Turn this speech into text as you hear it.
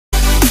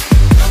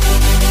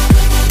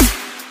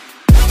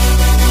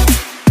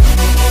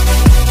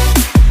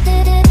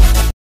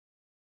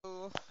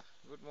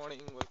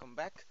morning, welcome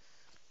back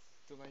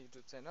to my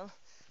YouTube channel.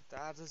 त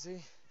आज चाहिँ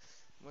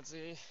म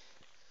चाहिँ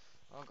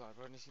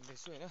घरबाट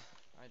निस्किँदैछु हैन।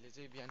 अहिले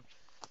चाहिँ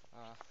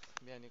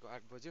बिहानीको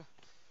 8 बज्यो।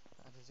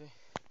 आज चाहिँ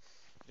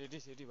रेडी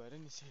भएर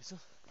निस्केको छु।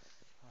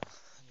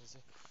 आज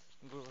चाहिँ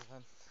गोरुबथान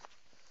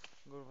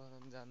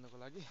जानको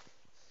लागि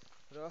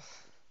र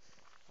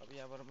अब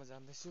यहाँबाट म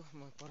जान्दैछु।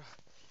 म पर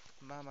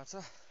मामा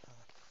छ,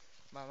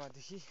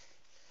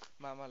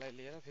 मामालाई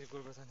लिएर फेरि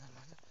गोरुबथान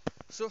जानुपर्छ।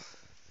 सो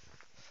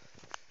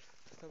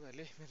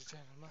तपाईहरुले मेरो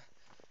च्यानलमा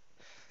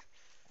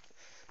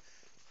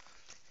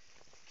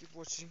keep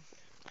watching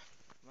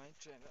my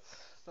channel.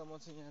 त म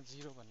चाहिँ यहाँ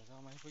 0 भन्ने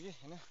जग्गामा आइपुगेँ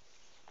हैन,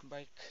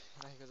 बाइक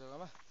राखेको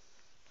जग्गामा।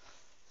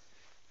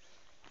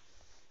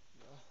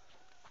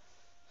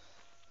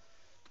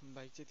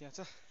 बाइक चाहिँ त्यहाँ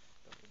छ,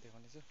 तपाईहरुलाई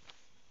देखाउने छु।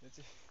 यो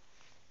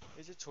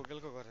चाहिँ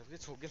छोगेलको घर हो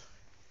कि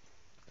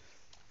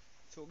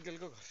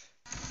छोगेलको घर।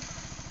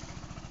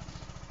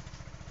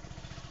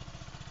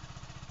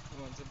 म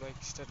चाहिँ बाइक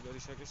स्टार्ट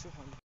गरिसकेको छु।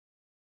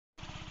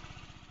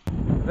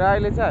 र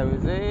अहिले चाहिँ हामी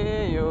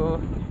चाहिँ यो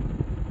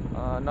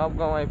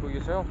नवगाउँ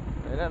आइपुगेछौँ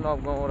हैन।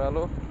 नवगाउँ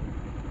ओह्रालो,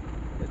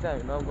 यो चाहिँ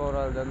हामी नवगाउँ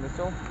ओह्रालो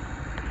जाँदैछौँ।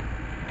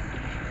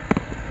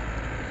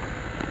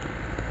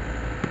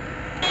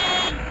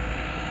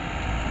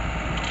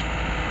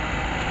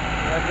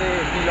 यहाँ चाहिँ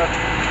मिलट,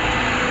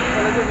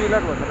 यसलाई चाहिँ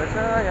मिलट भन्दो रहेछ।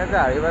 यहाँ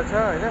चाहिँ हाइवा छ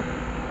हैन।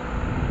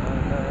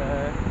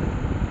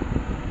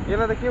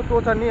 यसलाई त के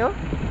टोचनी हो,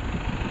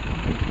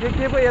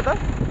 के पो यो त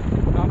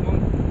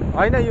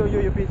होइन,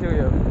 यो पछि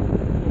यो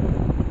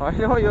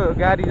होइन हो, यो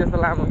गाडी जस्तो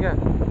लामो क्या,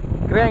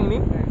 क्र्याङ नि।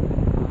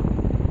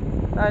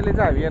 अहिले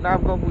चाहिँ हामी यहाँ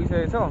नापगाउँ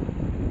पुगिसकेको छौँ।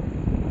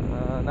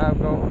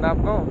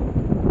 नापगाउँ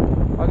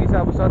अघि चाहिँ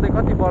अब सधैँ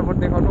कति बर्बर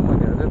देखाउनु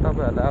भनेर चाहिँ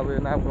तपाईँहरूलाई अब यो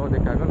नापगाउँ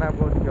देखाएको।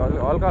 नापगाउँदेखि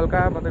हल्का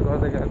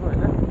गर्दै गएको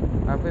होइन।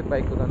 आफै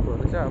बाइक कुदाउनु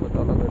पर्दैछ। अब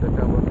तल गएर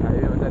चाहिँ अब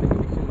हाइवेमा चाहिँ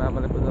अलिकति एकछिनमा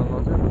आमाले कुदाउनु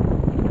लाउँछ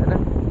होइन।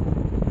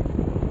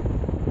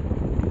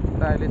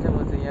 र अहिले चाहिँ म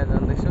चाहिँ यहाँ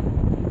जाँदैछु।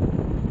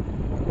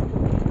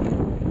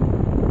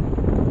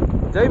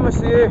 जय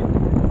मसी।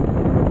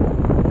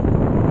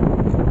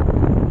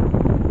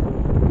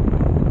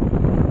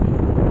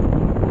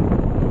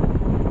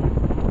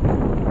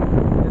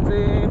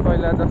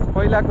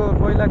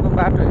 पहिलाको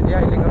बाटो हेरी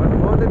अहिलेको बाटो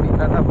बहुतै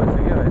भिन्नता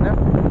भइसक्यो होइन।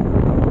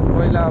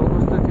 पहिला अब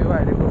कस्तो थियो,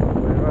 अहिले कस्तो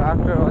भयो।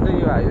 आफ्टर अझै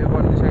यो हाइवे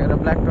बनिसकेर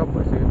ब्ल्याक टप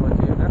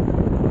भइसकेपछि होइन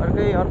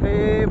अर्कै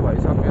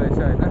भइसक्यो रहेछ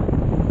होइन।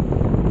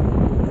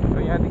 र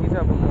यहाँदेखि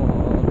चाहिँ अब म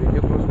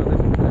भिडियो क्लोज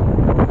गर्दैछु।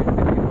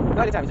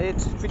 अहिले चाहिँ हामी चाहिँ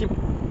सिक्किम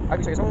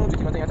आइपुगिसकेका छौँ।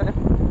 सिक्किममा चाहिँ यहाँ छ नि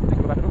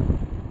सिक्किमको बाटो।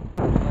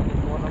 अहिले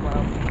कोर्नरमा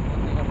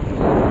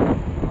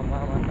आमा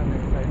छ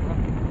मेरो साइडमा।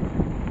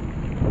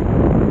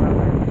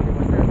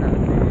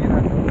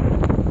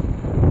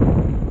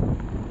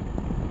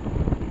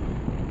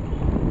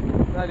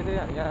 अहिले चाहिँ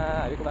हामी यहाँ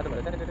हाइवेको बाटो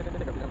भएर चाहिँ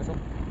जाँदैछौँ।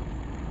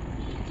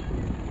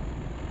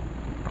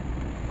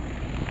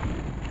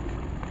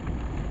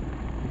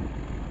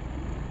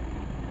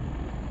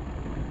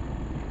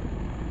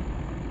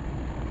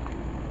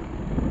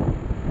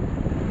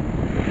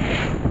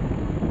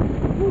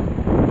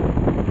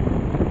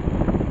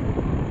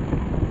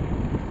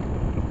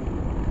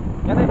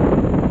 यहाँ चाहिँ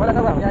पहिला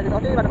जब हामी अहिले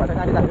अर्कै बाटो भएछ,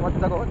 अहिले हामी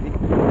मजाको हो नि।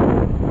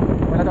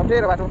 पहिला चाहिँ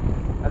अप्ठ्यारो बाटो,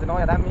 आज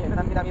नयाँ दामी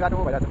बाटो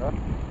भइरहेको छ।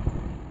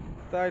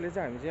 त अहिले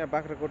चाहिँ हामी चाहिँ यहाँ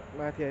बाख्राकोट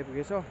माथि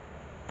आइपुगेछौँ।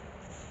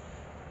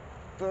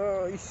 त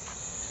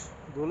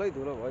धुलै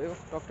भयो,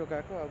 टकटक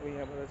आएको। अब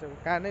यहाँबाट चाहिँ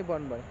कानै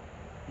बन्द भयो,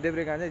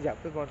 देब्रे कान चाहिँ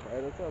झ्याप्पै बन्द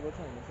भएर चाहिँ अब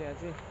चाहिँ हामी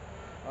चाहिँ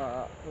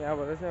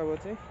यहाँबाट चाहिँ अब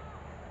चाहिँ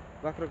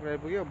बाख्राकोट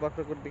आइपुग्यो।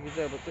 बाख्राकोटदेखि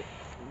चाहिँ अब चाहिँ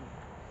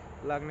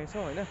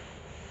लाग्नेछौँ होइन।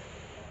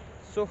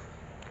 सो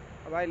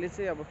अब अहिले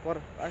चाहिँ अब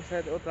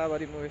सायद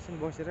ओत्लाबारी म एकछिन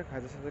बसेर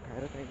खाजासाजा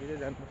खाएर त्यहाँदेखि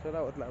चाहिँ जानुपर्छ होला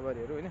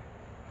ओत्लाबारीहरू होइन।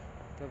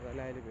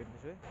 तपाईँहरूलाई अहिले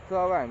भेट्दैछु है। सो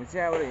अब हामी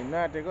चाहिँ यहाँबाट हिँड्न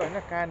आँटेको होइन।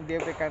 कान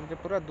देब्रे कान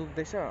चाहिँ पुरा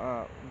दुख्दैछ,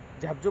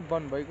 झ्यापझुप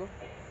बन्द भइगयो।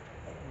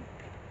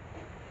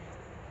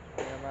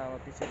 यहाँ आमा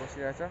पछि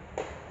बसिरहेछ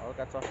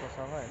हल्का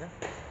चस्मासँग होइन।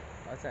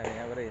 अब चाहिँ हामी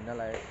यहाँबाट हिँड्न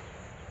लाग्यो।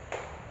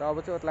 त अब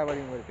चाहिँ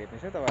ओत्लाबारीमा गएर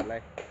भेट्नेछु है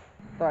तपाईँहरूलाई।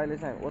 त अहिले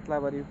चाहिँ हामी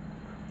ओत्लाबारी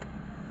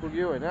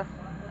पुग्यो होइन।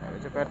 हामी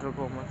चाहिँ पेट्रोल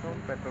पम्पमा छौँ।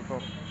 पेट्रोल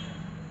पम्प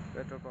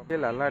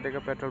तेल हाल्न आँटेको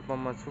पेट्रोल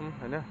पम्पमा छौँ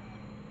होइन।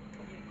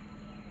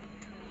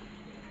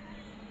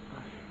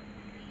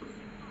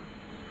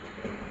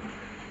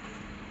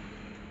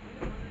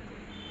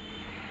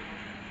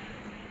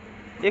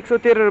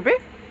 113 रुपये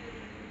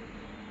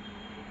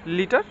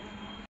लीटर।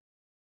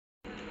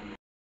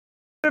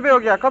 रुपये हो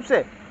गया कब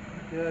से?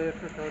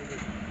 160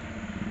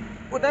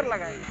 उधर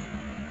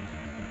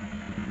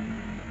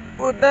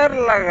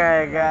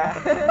लगाएगा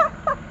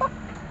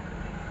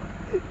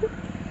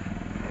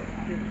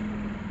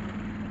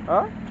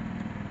हाँ,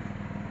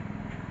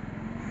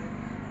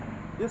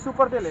 ये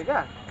सुपर तेल है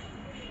क्या?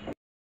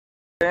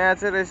 यहाँ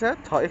चाहिँ रहेछ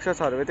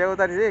 106 रुपये, त्यहाँ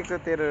उता चाहिँ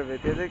 113 रुपये।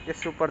 त्यो चाहिँ के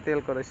सुपर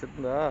तेलको रहेछ नि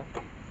त,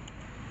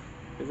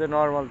 यो चाहिँ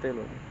नर्मल तेल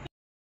हो।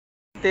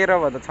 13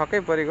 भन्दा छक्कै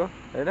परेको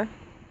होइन।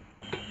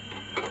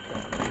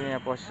 यहाँ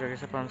पसिसकेको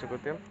छ 500 को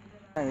तेल।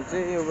 हामी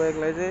चाहिँ यो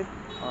बाइकलाई चाहिँ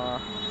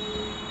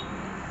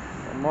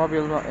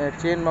मोबिलमा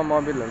चेनमा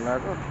मोबिल हाल्नु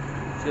आएको,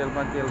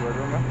 सेलमा तेल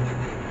भरौँमा।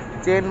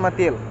 चेनमा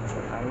तेल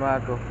हाल्नु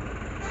आएको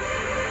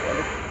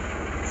अलिक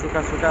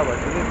सुक्खा सुक्खा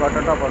भएपछि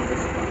गटट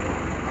बन्दैछ।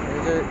 यो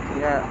चाहिँ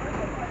यहाँ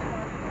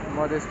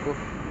मधेसको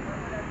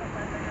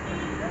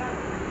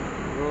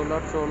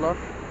रोलर सोलर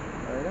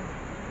होइन।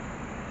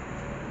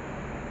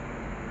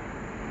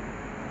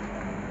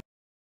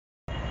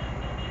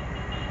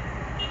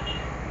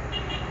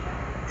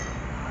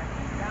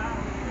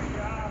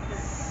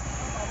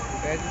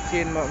 यहाँ चाहिँ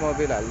चेनमा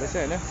मोबिल हाल्दैछ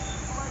होइन।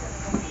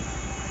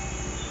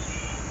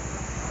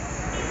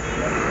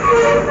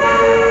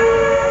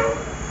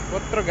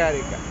 कत्रो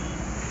गाडीका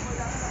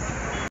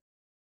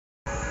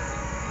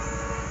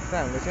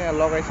हामीले चाहिँ यहाँ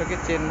लगाइसक्यो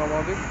चेनमा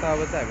मोबिल। त अब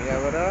चाहिँ हामी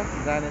यहाँबाट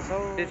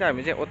जानेछौँ। यो चाहिँ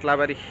हामी चाहिँ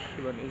ओत्लाबारी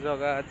भन्ने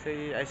जग्गा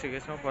चाहिँ आइसकेको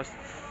छौँ।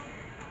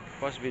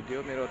 फर्स्ट भिडियो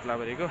मेरो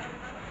ओत्लाबारीको।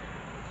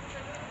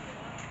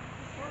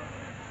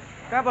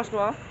 कहाँ बस्नु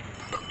हो?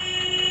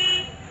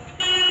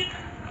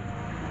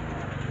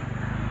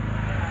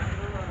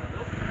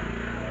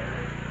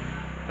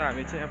 त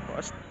हामी चाहिँ यहाँ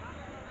फर्स्ट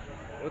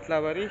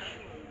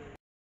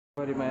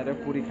ओत्लाबारीमा आएर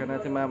पुरी खाना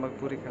चाहिँ मामाको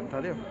पुरी खान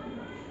थाल्यो।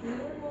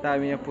 त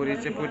हामी यहाँ पुरी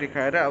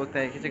खाएर अब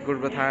त्यहाँदेखि चाहिँ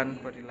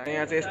गोरुबथानपट्टि लाग्यो।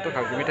 यहाँ चाहिँ यस्तो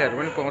खालको मिठाईहरू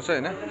पनि पाउँछ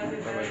होइन।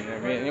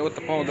 तपाईँ यहाँ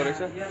उता पाउँदो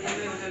रहेछ।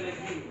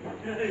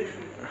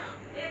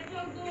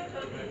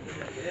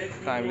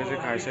 त हामीले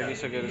चाहिँ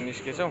खाइसकिसकेर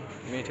निस्केछौँ।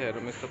 मिठाईहरू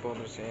पनि यस्तो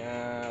पाउँदो रहेछ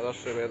यहाँ। 10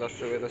 रुपियाँ 10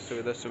 रुपियाँ 10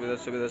 रुपियाँ 10 रुपियाँ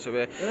 10 रुपियाँ 10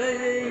 रुपियाँ।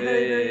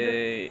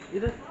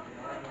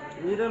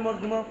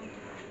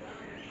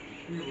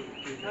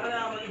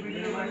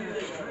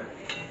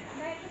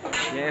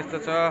 यहाँ यस्तो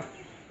छ।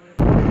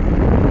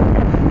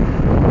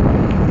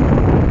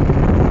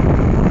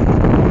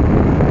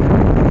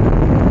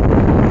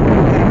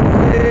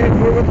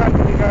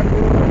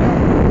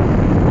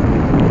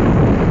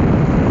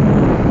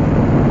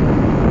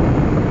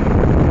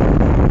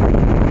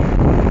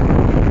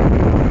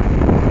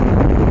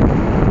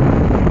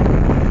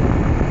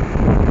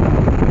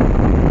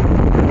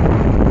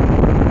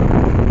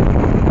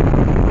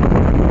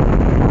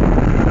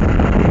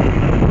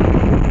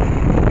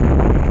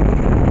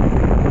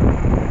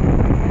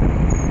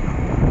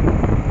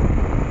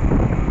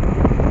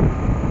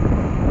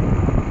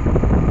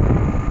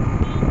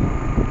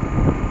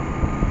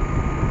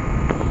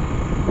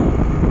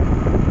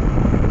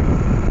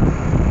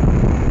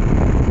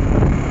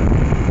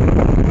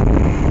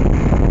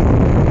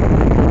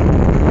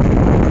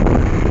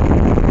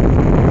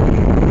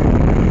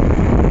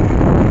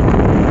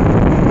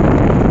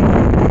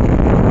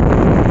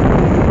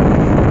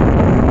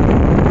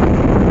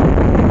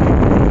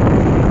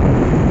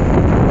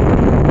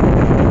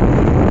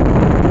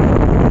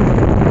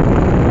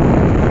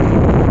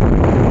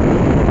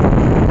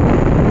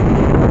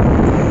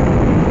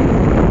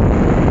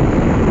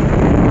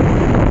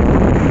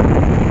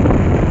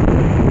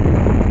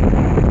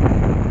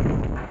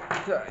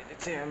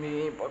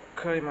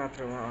 भर्खरै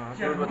मात्रामा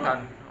गोरुबथान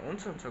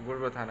हुन्छ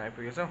गोरुबथान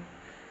आइपुगेछौँ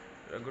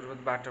र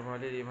गोरुबथान बाटोमा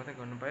अलिअलि मात्रै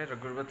गर्नु पाएँ र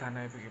गोरुबथान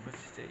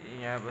आइपुगेपछि चाहिँ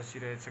यहाँ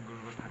बसिरहेछ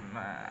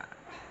गोरुबथानमा।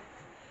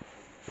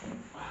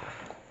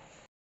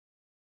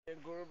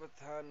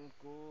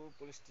 गोरुबथानको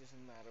पुलिस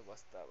स्टेसनमा आएर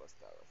बस्दा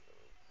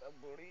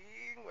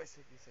बोरिङ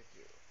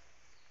भइसकिसक्यो।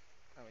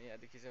 अब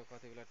यहाँदेखि चाहिँ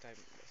कति बेला टाइम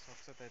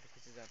सक्छ त्यहाँदेखि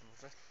चाहिँ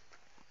जानुपर्छ।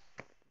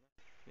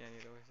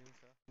 यहाँनिर छ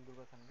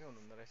गोरुबथानकै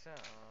हुनुहुँदो रहेछ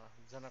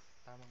जनक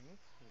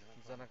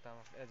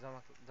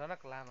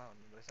लामा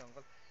भन्नुहुँदो रहेछ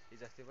अङ्कल।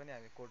 हिजोअस्ति पनि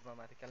हामी कोर्टमा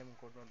माथि कालिम्पोङ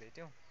कोर्टमा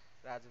भेट्यौँ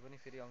र आज पनि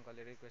फेरि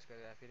अङ्कलले रिक्वेस्ट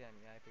गरेर फेरि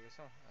हामी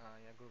आइपुगेछौँ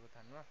यहाँ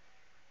गोरुबथानमा।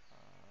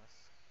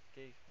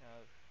 केही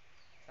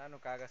सानो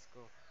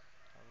कागजको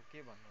अब के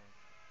भन्नु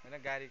होइन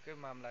गाडीकै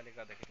मामलाले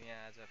गर्दाखेरि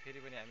यहाँ आज फेरि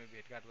पनि हामी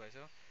भेटघाट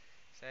भएछौँ।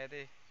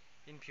 सायदै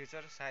इन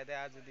फ्युचर सायदै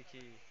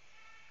आजदेखि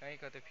कहीँ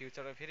कतै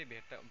फ्युचरमा फेरि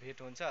भेट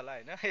हुन्छ होला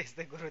होइन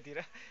यस्तै कुरोतिर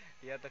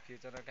या त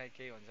फ्युचरमा कहीँ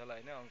केही हुन्छ होला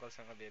होइन।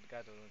 अङ्कलसँग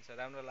भेटघाटहरू हुन्छ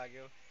राम्रो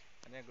लाग्यो।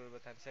 अनि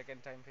गोरुबथान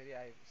सेकेन्ड टाइम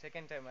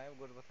आयो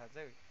गोरुबथान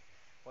चाहिँ।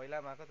 पहिला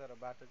पनि आएको तर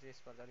बाटो चाहिँ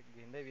यसपालि अलिक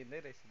भिन्दै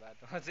रहेछ।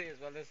 बाटोमा चाहिँ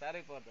यसपालि चाहिँ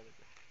साह्रै पर्दो रहेछ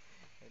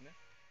होइन।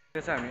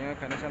 त्यो चाहिँ हामी यहाँ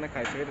खानासाना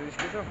खाइसकेर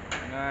निस्केछौँ।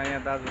 यहाँ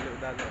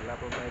दाजुहरूलाई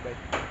अब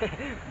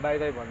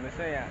बाई भन्दैछ।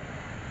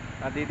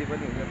 यहाँ दिदी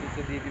पनि हुन्छ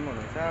पछि दिदी पनि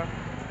हुनुहुन्छ।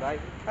 भाइ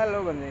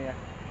हेलो भन्ने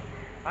यहाँ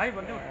हाई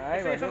भन्नु न।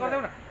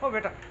 हो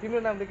बेटा तिम्रो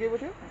नाम त के पो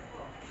थियो?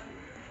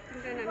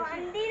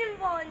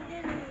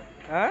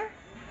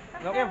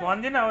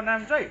 भन्दिन हो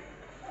नाम चाहिँ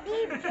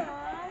दिपजल।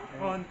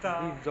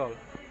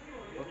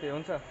 ओके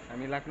हुन्छ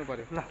हामी लाग्नु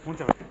पर्यो। ल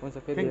हुन्छ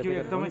फेरि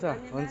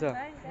हुन्छ। त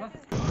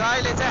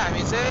अहिले चाहिँ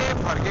हामी चाहिँ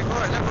फर्केको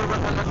होइन।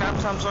 गोरुबथानमा काम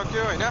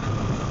सक्यो होइन।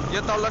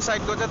 यो तल्लो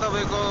साइडको चाहिँ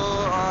तपाईँको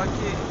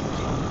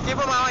के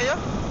पो मामा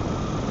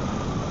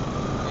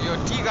यो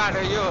टी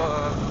गार्डन यो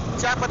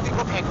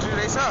चियापत्तीको फ्याक्ट्री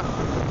रहेछ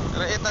र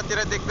यतातिर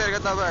देख्दै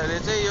तपाईँहरूले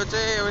चाहिँ यो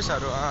चाहिँ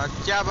उयसहरू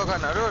चिया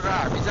बगानहरू र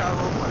हामी चाहिँ अब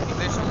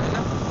फर्किँदैछौँ होइन।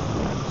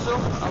 सो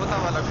अब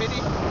तपाईँहरूलाई फेरि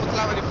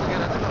ओत्लाबारी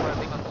पुगेर चाहिँ तपाईँहरू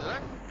देखाउँछु है।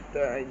 त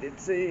अहिले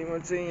चाहिँ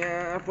म चाहिँ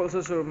यहाँ पल्सर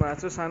सोरुममा आएको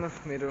छु। सानो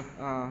मेरो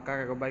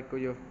काकाको बाइकको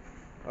यो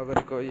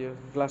अगाडिको यो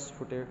ग्लास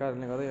फुटेको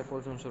कारणले गर्दा यहाँ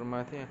पल्सर सोरुममा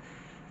थिएँ।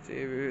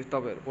 चाहिँ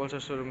तपाईँहरू पल्सर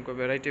सोरुमको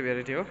भेराइटी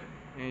हो।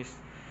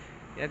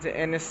 यहाँ चाहिँ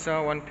एनएस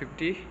छ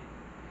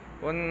 150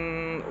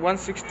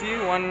 160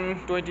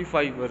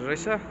 125 हरू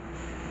रहेछ।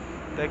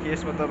 त्यहाँदेखि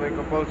यसमा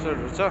तपाईँको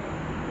पल्सरहरू छ,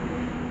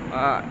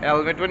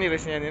 हेलमेट पनि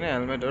रहेछ यहाँनिर,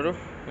 हेलमेटहरू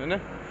होइन,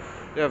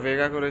 यो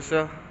भेगाको रहेछ,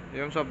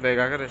 यो पनि सब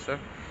भेगाकै रहेछ।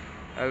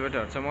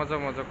 हेलमेटहरू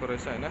चाहिँ मजाको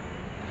रहेछ होइन।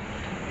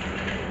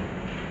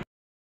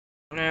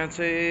 यहाँ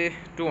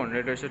चाहिँ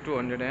 200 रहेछ,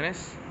 200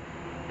 NS।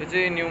 यो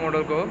चाहिँ न्यू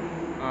मोडलको हो,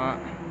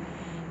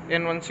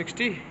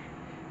 N160,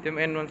 त्यो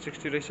पनि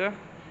N160 रहेछ।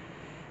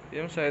 यो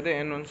पनि सायदै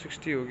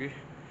N160 हो कि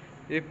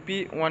यो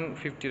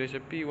P150 रहेछ,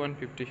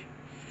 P150।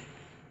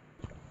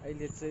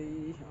 अहिले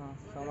चाहिँ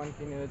सामान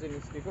किनेर चाहिँ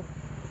निस्केको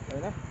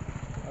होइन।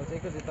 अब चाहिँ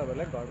एकैचोटि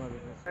तपाईँहरूलाई घरमा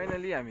भेट्नु।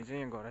 फाइनली हामी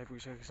चाहिँ यहाँ घर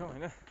आइपुगिसकेको छौँ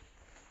होइन।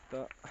 त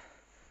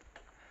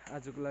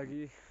आजको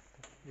लागि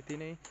यति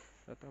नै।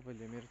 र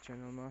तपाईँले मेरो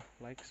च्यानलमा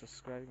लाइक,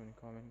 सब्सक्राइब अनि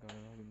कमेन्ट गर्न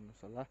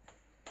नबिर्नुहोस् होला।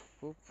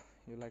 Hope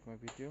you like my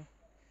video.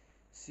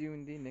 C you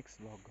in the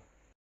next vlog.